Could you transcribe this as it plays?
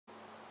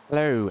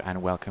Hello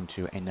and welcome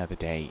to another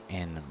day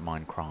in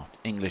Minecraft,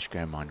 English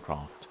Go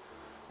Minecraft.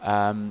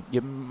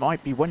 You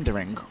might be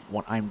wondering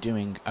what I'm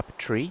doing up a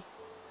tree.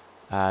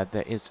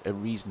 There is a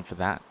reason for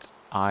that.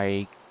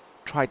 I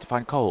tried to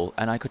find coal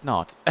and I could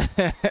not.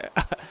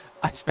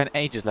 I spent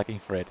ages looking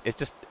for it.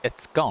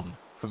 It's gone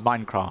from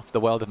Minecraft, the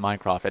world of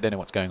Minecraft. I don't know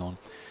what's going on.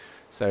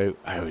 So,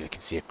 oh, you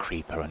can see a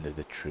creeper under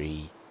the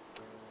tree.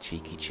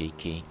 Cheeky,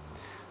 cheeky.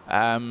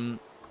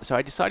 So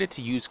I decided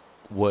to use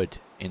wood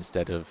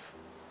instead of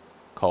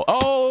coal.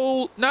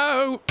 Oh,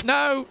 no,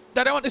 no,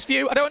 I don't want this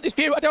view. I don't want this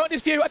view. I don't want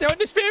this view. I don't want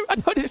this view. I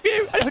don't want this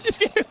view. I don't want this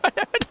view.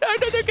 No,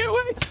 get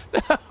away.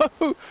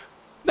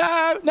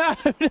 No, no,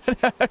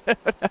 no.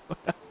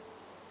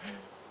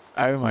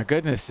 Oh my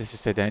goodness, this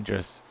is so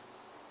dangerous.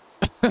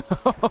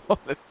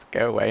 Let's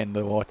go away in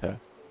the water.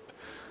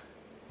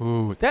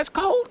 Ooh, there's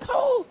coal.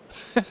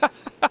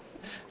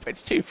 But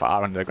it's too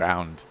far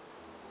underground.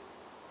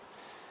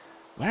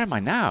 Where am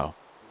I now?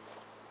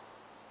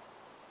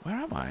 Where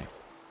am I?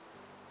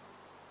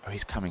 Oh,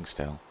 he's coming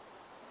still.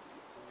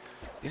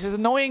 This is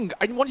annoying.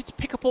 I wanted to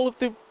pick up all of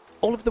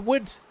the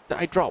wood that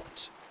I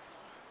dropped.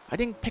 I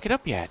didn't pick it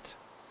up yet.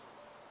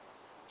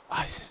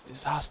 Oh, this is a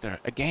disaster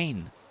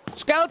again.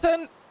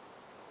 Skeleton!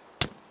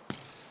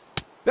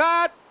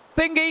 Ah,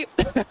 thingy!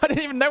 I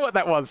didn't even know what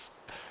that was.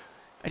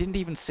 I didn't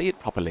even see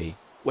it properly.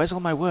 Where's all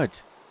my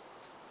wood?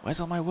 Where's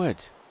all my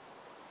wood?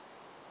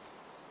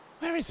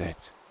 Where is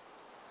it?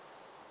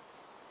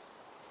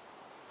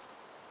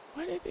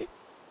 Where did it?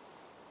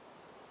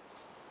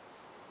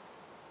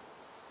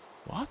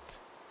 What?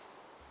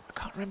 I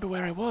can't remember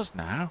where I was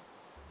now.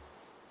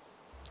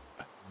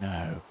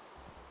 No.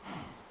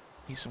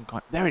 He's some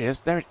kind... There it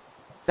is.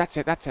 That's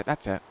it.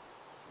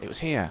 It was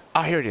here.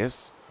 Ah, here it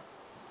is.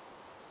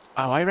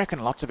 Oh, I reckon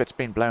lots of it's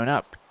been blown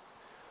up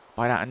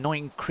by that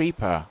annoying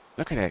creeper.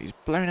 Look at it. He's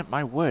blown up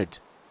my wood.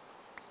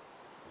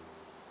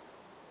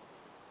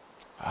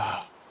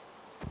 Ah.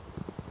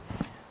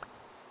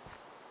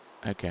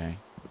 Okay.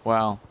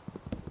 Well,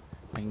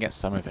 I can get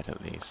some of it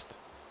at least.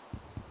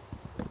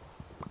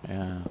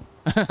 Yeah.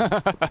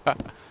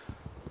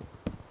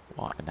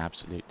 What an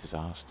absolute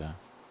disaster.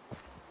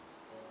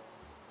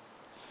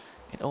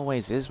 It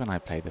always is when I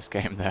play this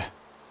game, though.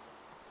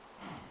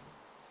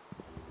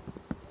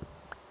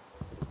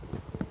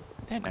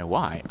 I don't know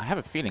why. I have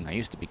a feeling I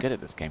used to be good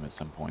at this game at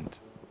some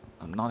point.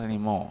 I'm not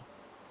anymore.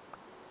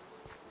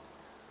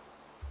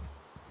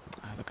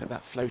 Oh, look at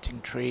that floating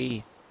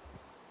tree.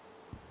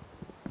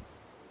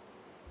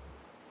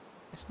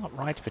 It's not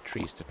right for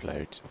trees to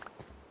float.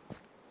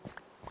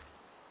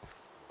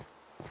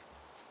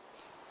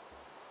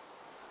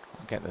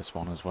 I'll get this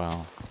one as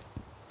well.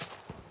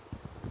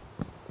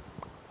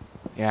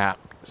 Yeah,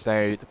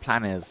 so the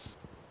plan is...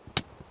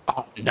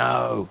 Oh,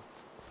 no!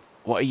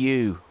 What are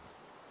you?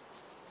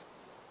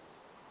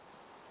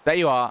 There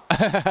you are!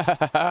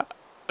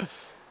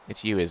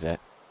 It's you, is it?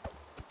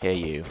 Here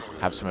you.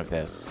 Have some of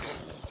this.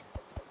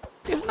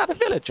 Isn't that a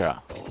villager?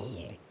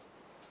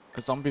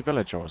 A zombie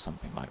villager or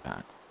something like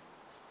that.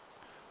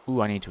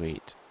 Ooh, I need to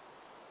eat.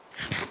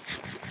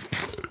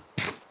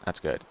 That's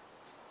good.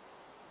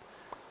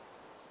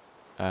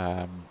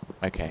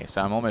 Okay,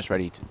 so I'm almost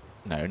ready to...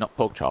 No, not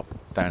pork chop.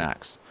 Stone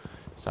axe.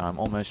 So I'm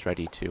almost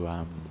ready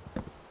to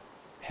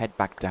head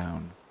back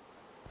down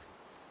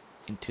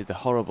into the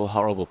horrible,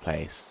 horrible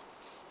place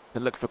to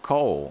look for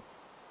coal.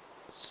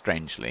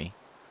 Strangely.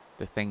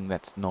 The thing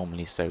that's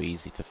normally so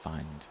easy to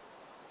find.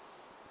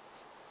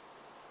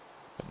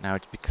 But now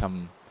it's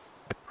become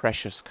a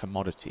precious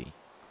commodity.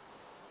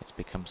 It's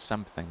become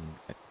something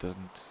that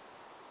doesn't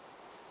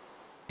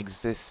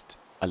exist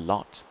a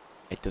lot.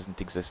 It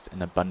doesn't exist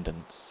in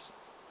abundance.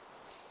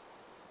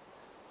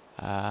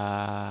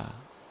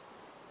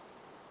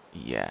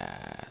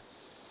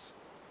 Yes.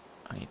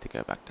 I need to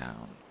go back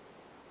down.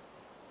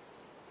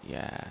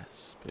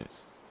 Yes, but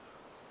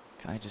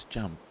can I just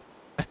jump?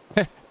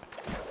 It's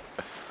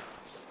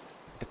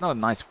not a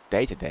nice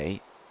day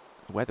today.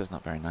 The weather's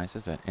not very nice,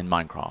 is it? In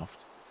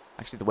Minecraft.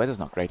 Actually, the weather's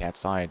not great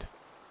outside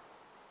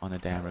on the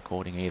day I'm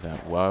recording either.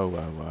 Whoa,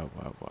 whoa, whoa,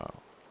 whoa, whoa.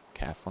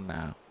 Careful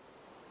now.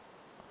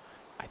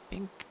 I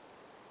think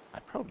I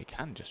probably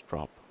can just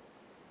drop.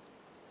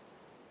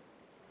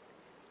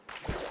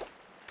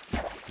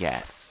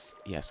 Yes.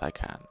 Yes, I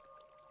can.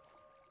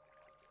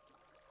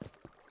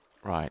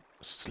 Right.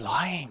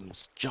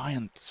 Slimes!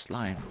 Giant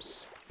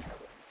slimes.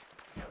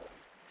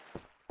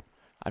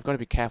 I've got to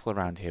be careful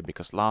around here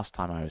because last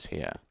time I was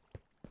here,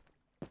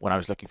 when I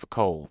was looking for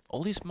coal,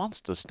 all these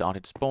monsters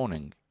started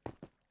spawning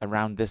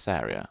around this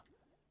area,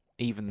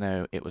 even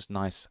though it was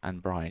nice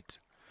and bright.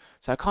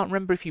 So I can't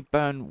remember if you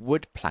burn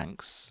wood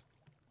planks.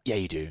 Yeah,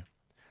 you do.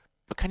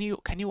 But can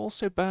you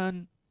also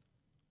burn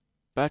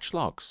birch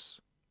logs?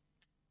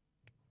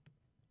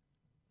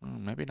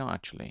 Maybe not,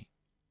 actually.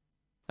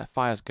 That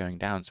fire's going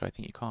down, so I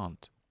think you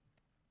can't.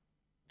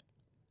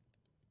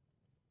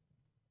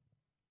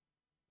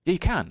 Yeah, you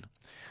can.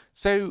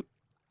 So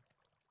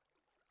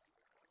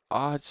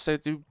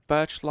do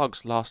birch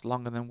logs last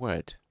longer than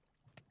wood?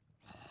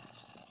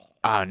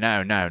 Oh,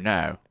 no, no,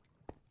 no.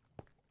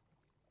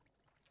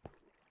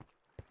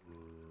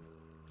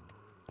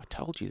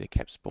 told you they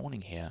kept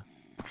spawning here.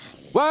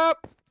 Whoa!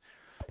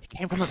 It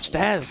came from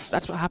upstairs.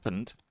 That's what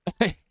happened.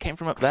 It came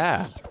from up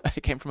there.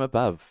 It came from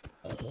above.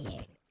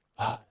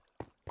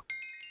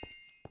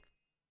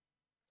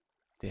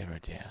 Dear oh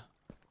dear.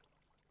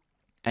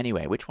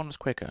 Anyway, which one was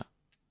quicker?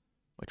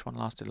 Which one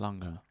lasted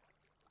longer?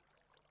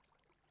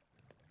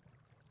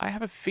 I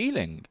have a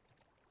feeling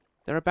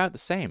they're about the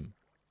same.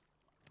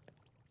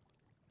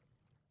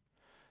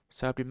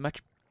 So I'd be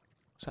much...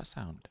 What's that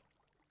sound?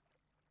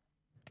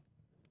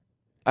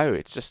 Oh,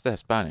 it's just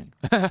this burning.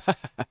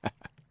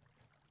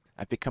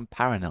 I've become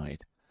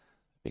paranoid.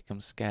 I've become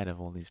scared of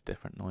all these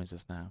different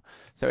noises now.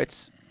 So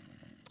it's...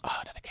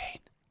 Oh, then again.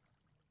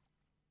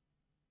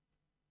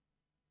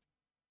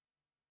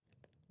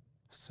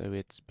 So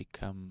it's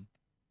become...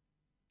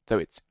 So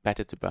it's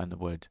better to burn the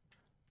wood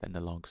than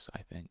the logs, I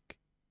think.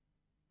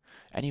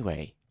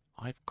 Anyway,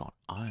 I've got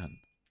iron.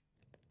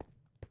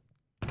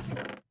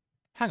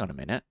 Hang on a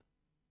minute.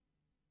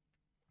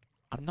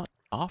 I'm not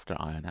after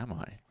iron, am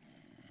I?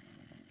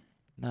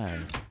 No.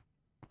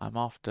 I'm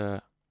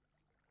after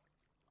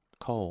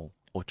coal.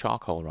 Or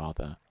charcoal,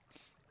 rather.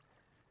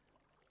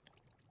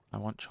 I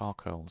want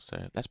charcoal,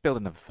 so let's build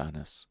another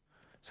furnace.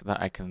 So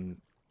that I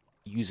can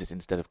use it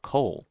instead of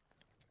coal.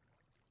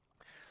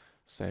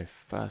 So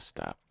first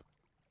up,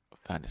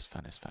 furnace.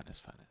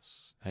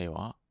 There you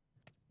are.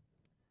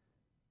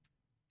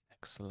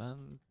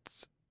 Excellent.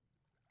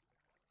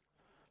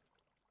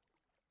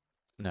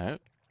 No.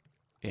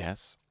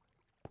 Yes.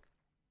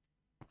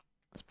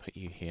 Let's put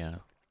you here.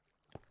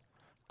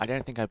 I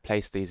don't think I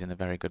placed these in a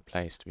very good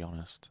place, to be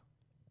honest.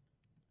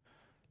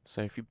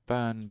 So if you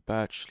burn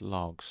birch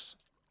logs,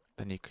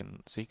 then you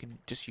can... So you can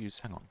just use...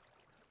 Hang on.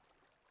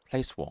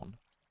 Place one.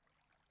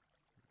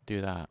 Do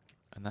that.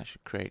 And that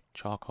should create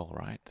charcoal,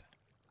 right?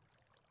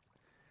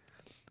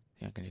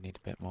 Yeah, I'm going to need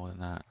a bit more than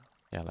that.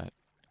 Yeah, like...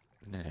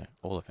 No,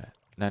 all of it.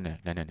 No.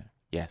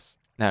 Yes.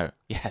 No.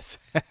 Yes.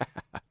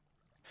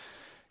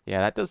 Yeah,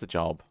 that does the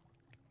job.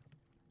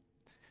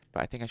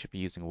 But I think I should be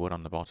using wood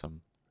on the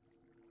bottom.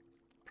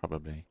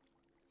 Probably.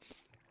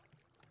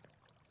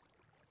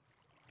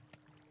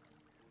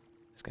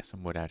 Let's get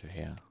some wood out of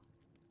here.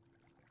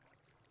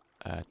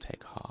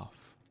 Take half.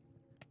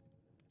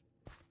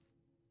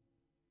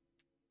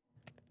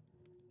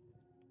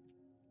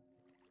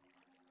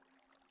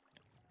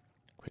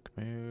 Quick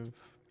move.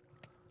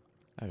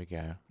 There we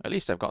go. At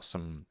least I've got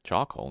some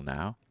charcoal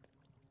now.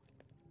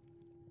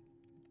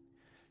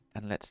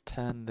 And let's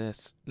turn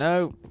this...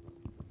 No!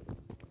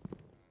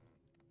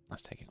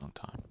 That's taking a long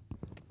time.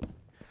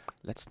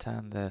 Let's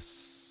turn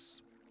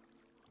this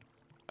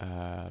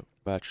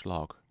birch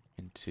log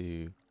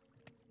into...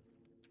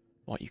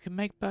 What, you can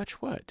make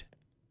birch wood?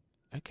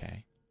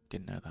 Okay,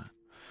 didn't know that.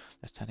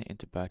 Let's turn it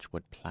into birch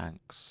wood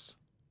planks.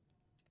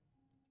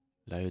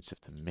 Loads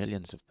of them,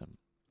 millions of them.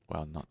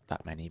 Well, not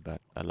that many,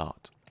 but a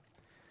lot.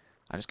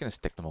 I'm just going to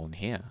stick them all in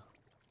here.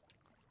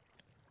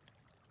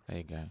 There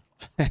you go.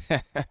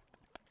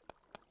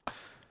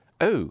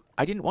 Oh,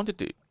 I didn't want to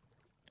do...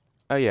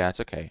 Oh yeah, it's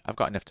okay. I've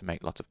got enough to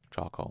make lots of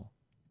charcoal.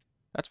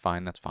 That's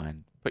fine, that's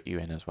fine. Put you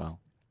in as well.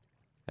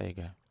 There you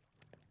go.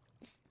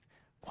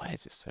 Why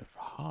is it so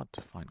hard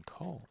to find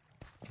coal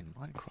in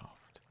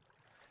Minecraft?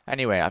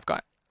 Anyway, I've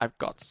got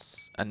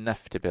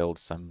enough to build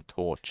some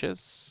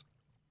torches.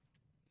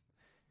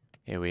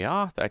 Here we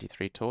are,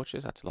 33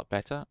 torches. That's a lot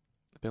better.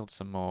 Build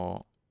some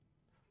more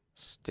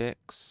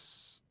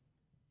sticks.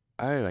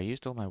 Oh, I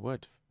used all my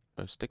wood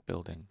for stick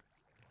building.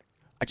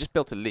 I just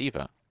built a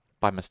lever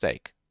by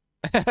mistake.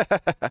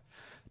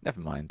 Never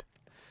mind.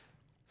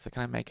 So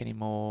can I make any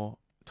more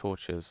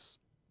torches?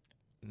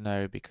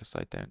 No, because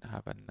I don't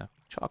have enough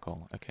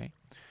charcoal. Okay,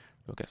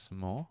 we'll get some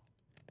more.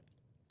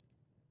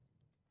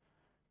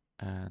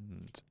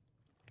 And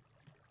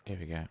here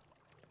we go.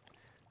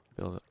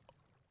 Build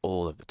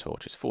all of the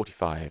torches.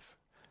 45.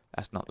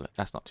 That's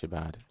not too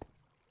bad.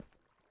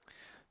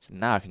 So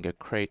now I can go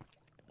create...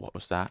 What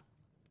was that?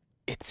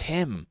 It's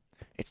him!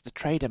 It's the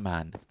trader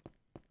man.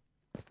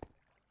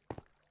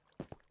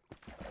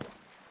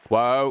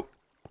 Whoa!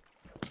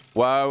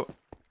 Whoa!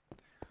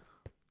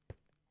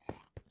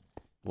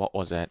 What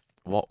was it?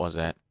 What was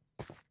it?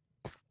 I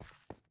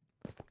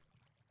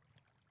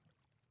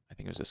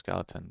think it was a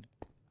skeleton.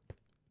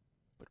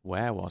 But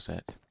where was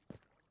it?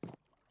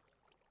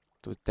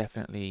 There was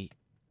definitely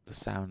the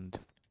sound.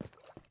 There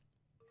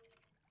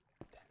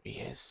he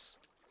is.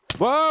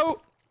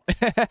 Whoa!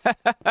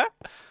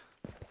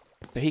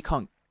 So he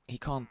can't...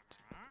 Oh,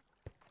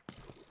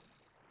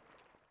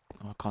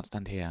 I can't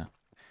stand here.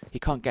 He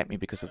can't get me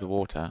because of the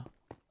water.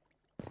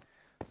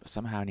 But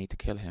somehow I need to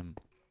kill him.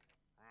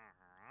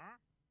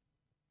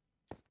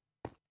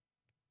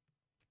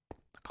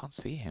 I can't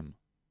see him.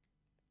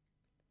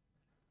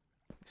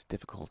 It's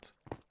difficult.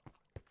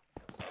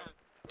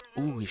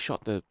 Ooh, he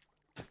shot the...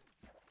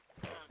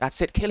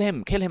 That's it. Kill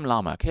him. Kill him,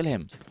 llama. Kill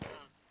him.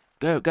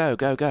 Go, go,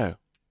 go, go.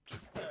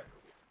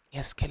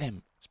 Yes, kill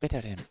him. Spit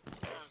at him.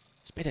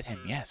 Spit at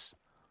him, yes.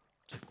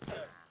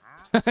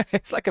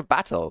 It's like a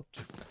battle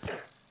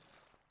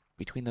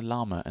between the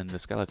llama and the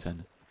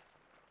skeleton.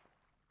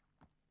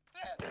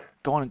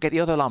 Go on and get the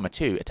other llama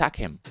too. Attack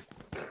him.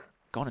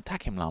 Go on,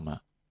 attack him,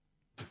 llama.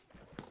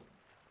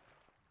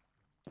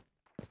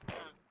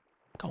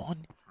 Go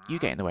on. You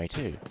get in the way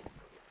too.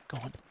 Go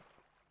on.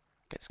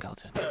 Get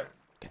skeleton.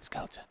 Get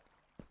skeleton.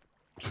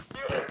 Go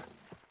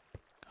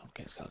on,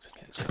 get skeleton.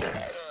 Get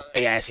skeleton.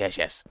 Yes, yes,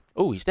 yes.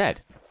 Oh, he's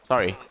dead.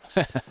 Sorry.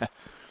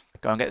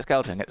 Go on, get the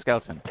skeleton. Get the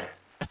skeleton.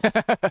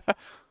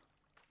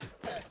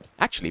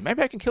 Actually,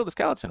 maybe I can kill the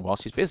skeleton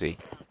whilst he's busy.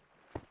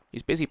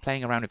 He's busy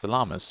playing around with the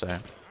llamas, so...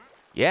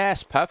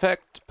 Yes,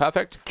 perfect.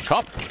 Perfect.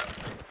 Chop.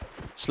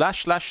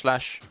 Slash, slash,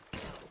 slash.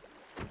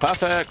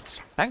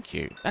 Perfect. Thank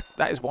you.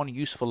 That is one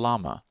useful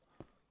llama.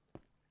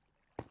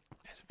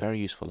 It's a very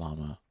useful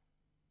llama.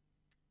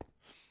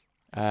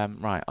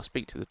 Right, I'll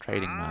speak to the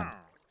trading man.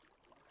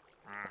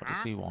 What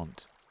does he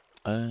want?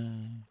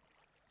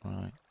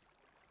 Right.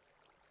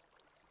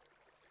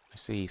 I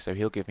see. So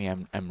he'll give me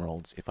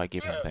emeralds if I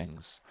give him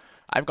things.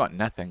 I've got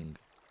nothing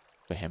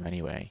for him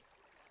anyway,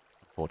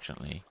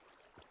 unfortunately.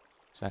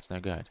 So that's no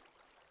good.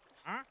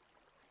 I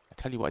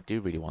tell you what I do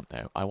really want,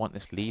 though. I want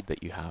this lead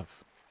that you have.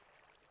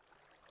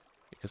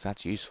 Because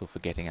that's useful for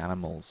getting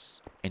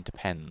animals into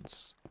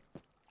pens.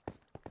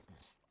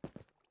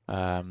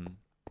 I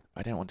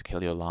don't want to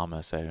kill your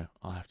llama, so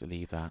I'll have to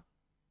leave that.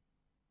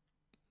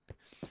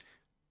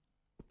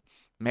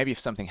 Maybe if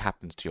something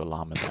happens to your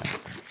llama, though.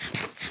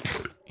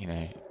 You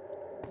know,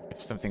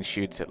 if something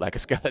shoots it like a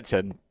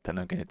skeleton, then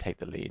I'm going to take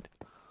the lead.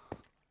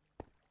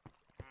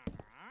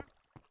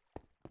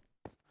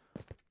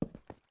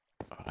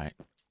 Alright.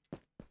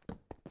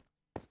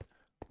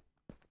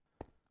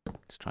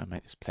 Let's try and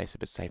make this place a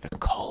bit safer.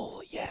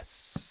 Coal,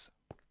 yes!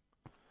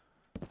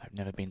 I've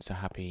never been so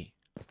happy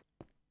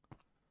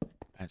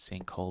about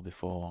seeing coal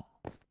before.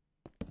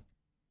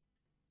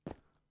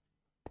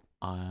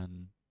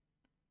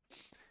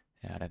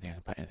 Yeah, I don't think I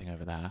can put anything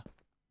over there.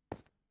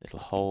 Little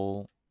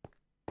hole.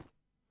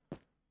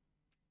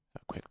 A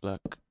quick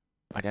look.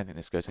 I don't think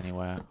this goes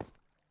anywhere.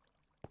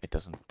 It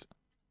doesn't.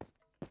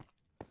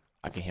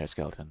 I can hear a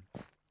skeleton.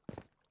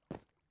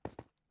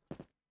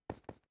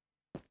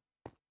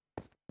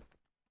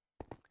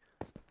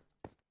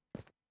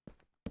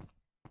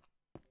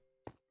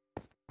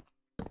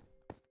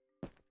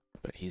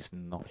 But he's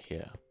not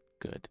here.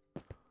 Good.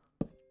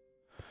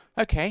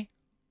 Okay.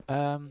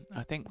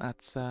 I think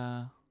that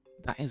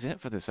is it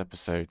for this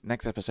episode.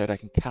 Next episode I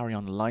can carry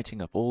on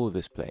lighting up all of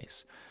this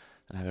place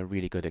and have a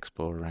really good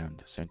explore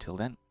around. So until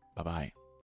then, bye bye.